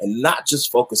world, and not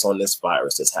just focus on this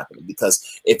virus that's happening.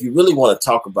 Because if you really want to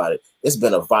talk about it, it's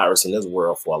been a virus in this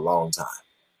world for a long time.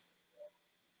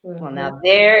 Well, now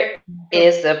there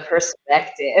is a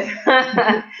perspective.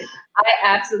 I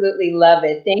absolutely love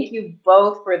it. Thank you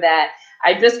both for that.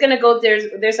 I'm just going to go,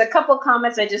 there's a couple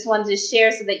comments I just wanted to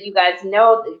share so that you guys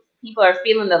know that people are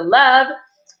feeling the love.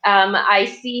 I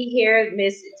see here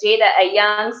Miss Jada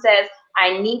Young says,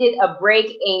 I needed a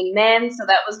break. Amen. So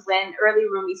that was when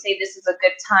earlier when we say this is a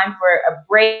good time for a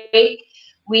break.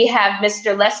 We have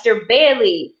Mr. Lester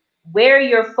Bailey. Where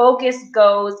your focus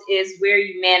goes is where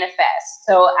you manifest.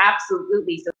 So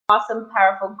absolutely. So awesome,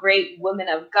 powerful, great woman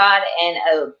of God, and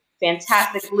a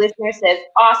fantastic listener says,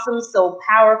 awesome, so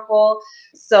powerful.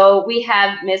 So we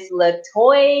have Miss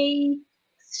Latoya.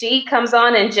 She comes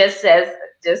on and just says,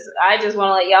 I just want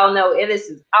to let y'all know this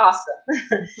is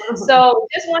awesome. So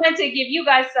just wanted to give you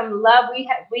guys some love.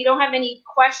 We don't have any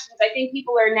questions. I think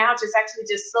people are now just actually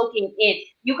just soaking in.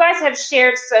 You guys have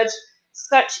shared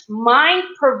such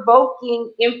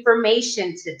mind-provoking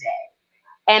information today.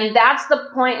 And that's the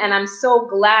point. And I'm so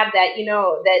glad that, you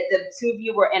know, that the two of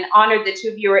you were, and honored the two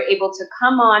of you were able to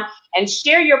come on and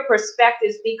share your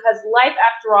perspectives, because life,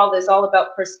 after all, is all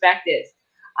about perspectives.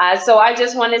 So I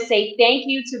just want to say thank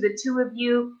you to the two of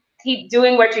you. Keep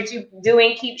doing what you're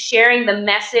doing. Keep sharing the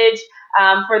message.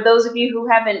 For those of you who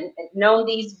haven't known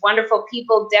these wonderful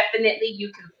people, definitely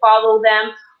you can follow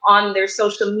them on their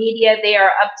social media. They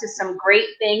are up to some great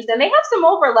things, and they have some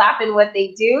overlap in what they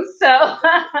do. So,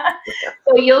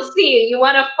 so you'll see. You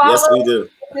want to follow the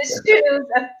shoes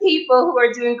of people who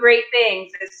are doing great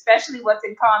things, especially what's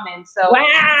in common. So,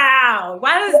 wow,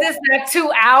 why is this not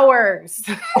 2 hours?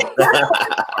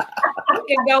 I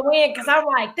can go in because I'm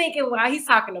like thinking while he's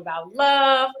talking about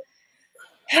love.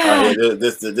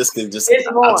 This can just. I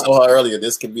told her earlier,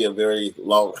 this can be a very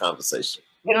long conversation.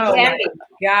 Oh my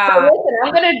God. So listen,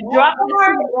 I'm going to drop this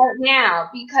right now,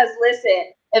 because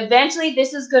listen, eventually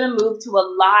this is going to move to a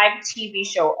live TV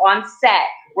show on set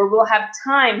where we'll have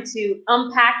time to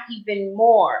unpack even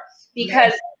more,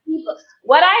 because people,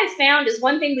 what I have found is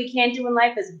one thing we can't do in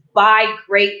life is buy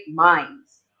great minds.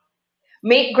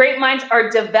 Great minds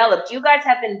are developed. You guys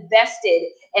have invested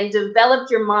and developed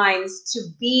your minds to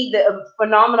be the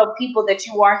phenomenal people that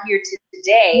you are here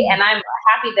today. And I'm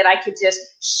happy that I could just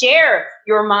share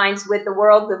your minds with the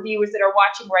world, the viewers that are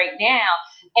watching right now.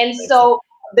 And so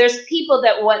there's people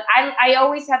that want, I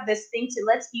always have this thing to,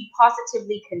 let's be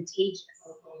positively contagious.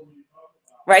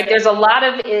 Right? There's a lot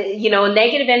of,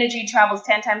 negative energy travels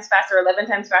 10 times faster, 11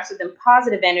 times faster than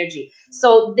positive energy.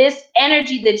 So this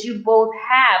energy that you both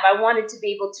have, I wanted to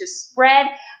be able to spread.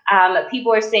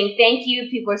 People are saying thank you.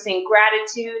 People are saying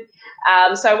gratitude.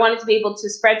 So I wanted to be able to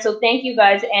spread. So thank you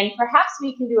guys. And perhaps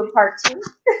we can do a part 2.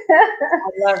 I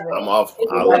love it. I'm off.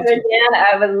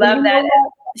 I would love that.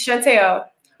 Chantel,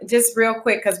 just real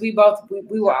quick, because we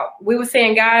were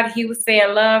saying God, he was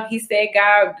saying love, he said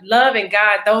God. Love and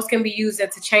God, those can be used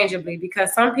interchangeably,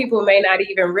 because some people may not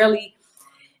even really,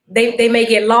 they may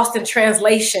get lost in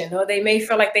translation, or they may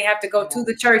feel like they have to go to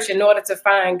the church in order to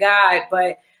find God.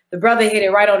 But the brother hit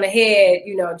it right on the head,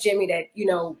 Jimmy, that,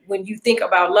 when you think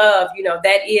about love,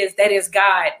 that is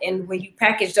God. And when you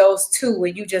package those two,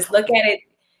 when you just look at it,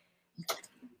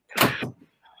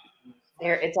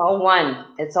 there, it's all one.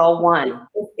 It's all one.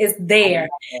 It's there,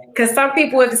 because some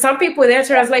people, their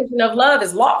translation of love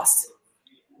is lost.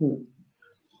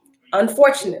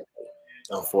 Unfortunately,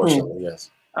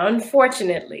 yes.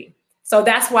 Unfortunately, so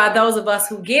that's why those of us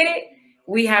who get it,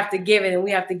 we have to give it, and we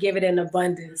have to give it in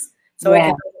abundance, so it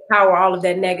can power all of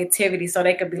that negativity. So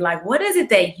they could be like, "What is it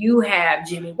that you have,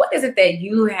 Jimmy? What is it that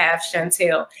you have,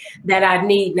 Chantel, that I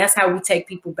need?" And that's how we take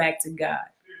people back to God.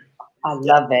 I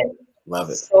love it.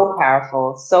 Love it. So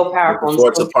powerful. So powerful.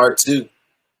 Looking forward to part 2.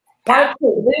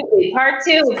 Absolutely. Part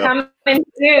 2 coming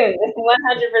soon.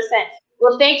 100%.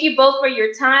 Well, thank you both for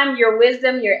your time, your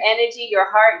wisdom, your energy,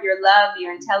 your heart, your love,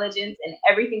 your intelligence, and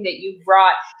everything that you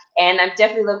brought. And I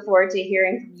definitely look forward to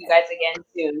hearing from you guys again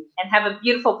soon. And have a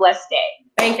beautiful, blessed day.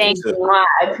 Thank you.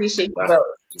 I appreciate you both.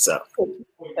 Peace out.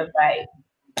 Bye-bye.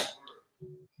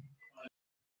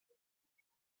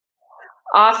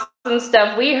 Awesome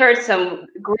stuff. We heard some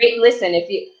great, listen, if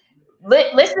you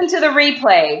listen to the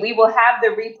replay, we will have the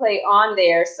replay on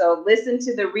there. So listen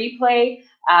to the replay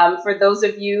for those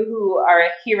of you who are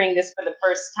hearing this for the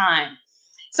first time.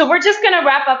 So we're just going to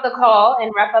wrap up the call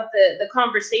and wrap up the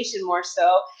conversation more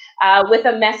so with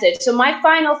a message. So my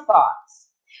final thoughts.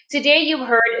 Today you've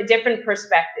heard different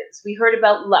perspectives. We heard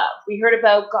about love. We heard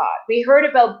about God. We heard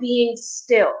about being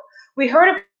still. We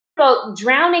heard about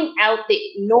drowning out the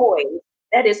noise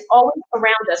that is always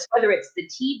around us, whether it's the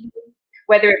TV,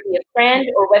 whether it be a friend,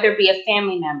 or whether it be a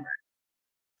family member.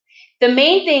 The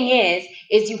main thing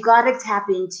is you've got to tap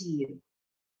into you.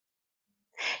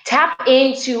 Tap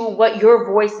into what your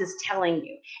voice is telling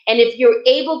you. And if you're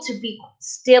able to be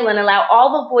still and allow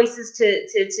all the voices to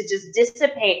just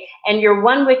dissipate and you're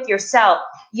one with yourself,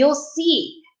 you'll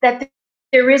see that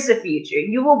there is a future.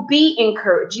 You will be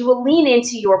encouraged. You will lean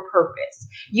into your purpose.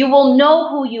 You will know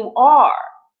who you are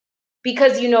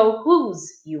because you know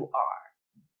whose you are.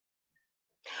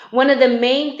 One of the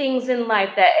main things in life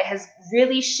that has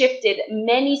really shifted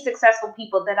many successful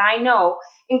people that I know,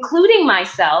 including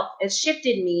myself, has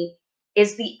shifted me,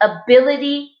 is the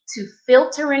ability to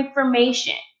filter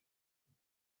information,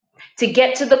 to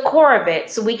get to the core of it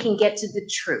so we can get to the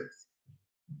truth.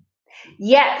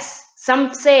 Yes,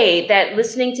 some say that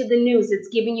listening to the news, it's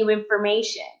giving you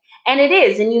information. And it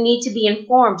is, and you need to be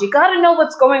informed. You got to know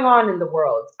what's going on in the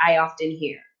world, I often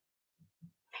hear.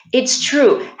 It's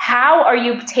true. How are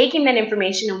you taking that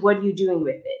information and what are you doing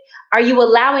with it? Are you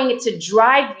allowing it to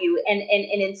drive you and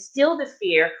instill the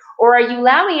fear? Or are you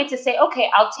allowing it to say, okay,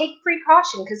 I'll take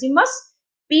precaution, because you must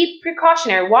be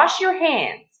precautionary. Wash your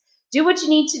hands. Do what you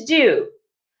need to do.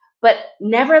 But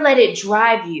never let it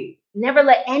drive you. Never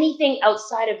let anything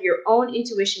outside of your own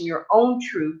intuition, your own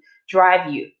truth, drive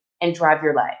you and drive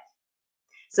your life.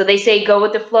 So they say go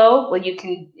with the flow. Well,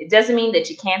 it doesn't mean that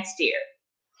you can't steer.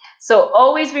 So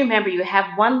always remember, you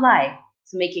have one life,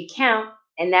 so make it count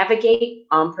and navigate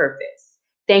on purpose.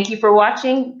 Thank you for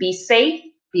watching. Be safe,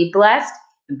 be blessed,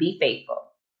 and be faithful.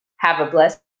 Have a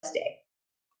blessed day.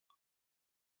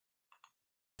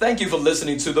 Thank you for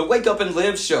listening to the Wake Up and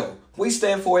Live show. We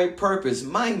stand for a purpose,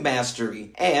 mind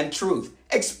mastery, and truth.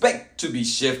 Expect to be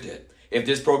shifted. If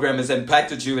this program has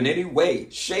impacted you in any way,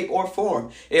 shape, or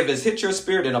form, if it's hit your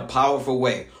spirit in a powerful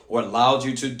way, or allowed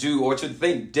you to do or to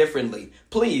think differently,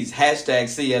 please hashtag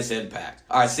CS Impact.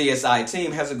 Our CSI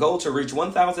team has a goal to reach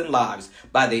 1,000 lives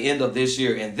by the end of this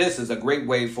year, and this is a great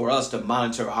way for us to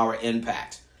monitor our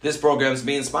impact. This program is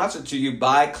being sponsored to you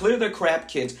by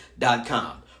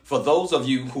ClearTheCrapKit.com. For those of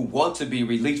you who want to be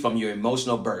released from your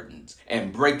emotional burdens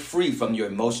and break free from your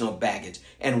emotional baggage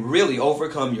and really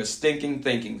overcome your stinking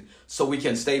thinking so we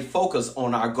can stay focused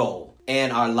on our goal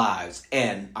and our lives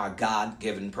and our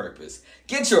God-given purpose.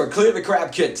 Get your Clear the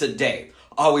Crap Kit today.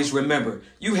 Always remember,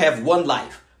 you have one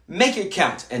life. Make it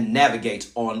count and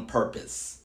navigate on purpose.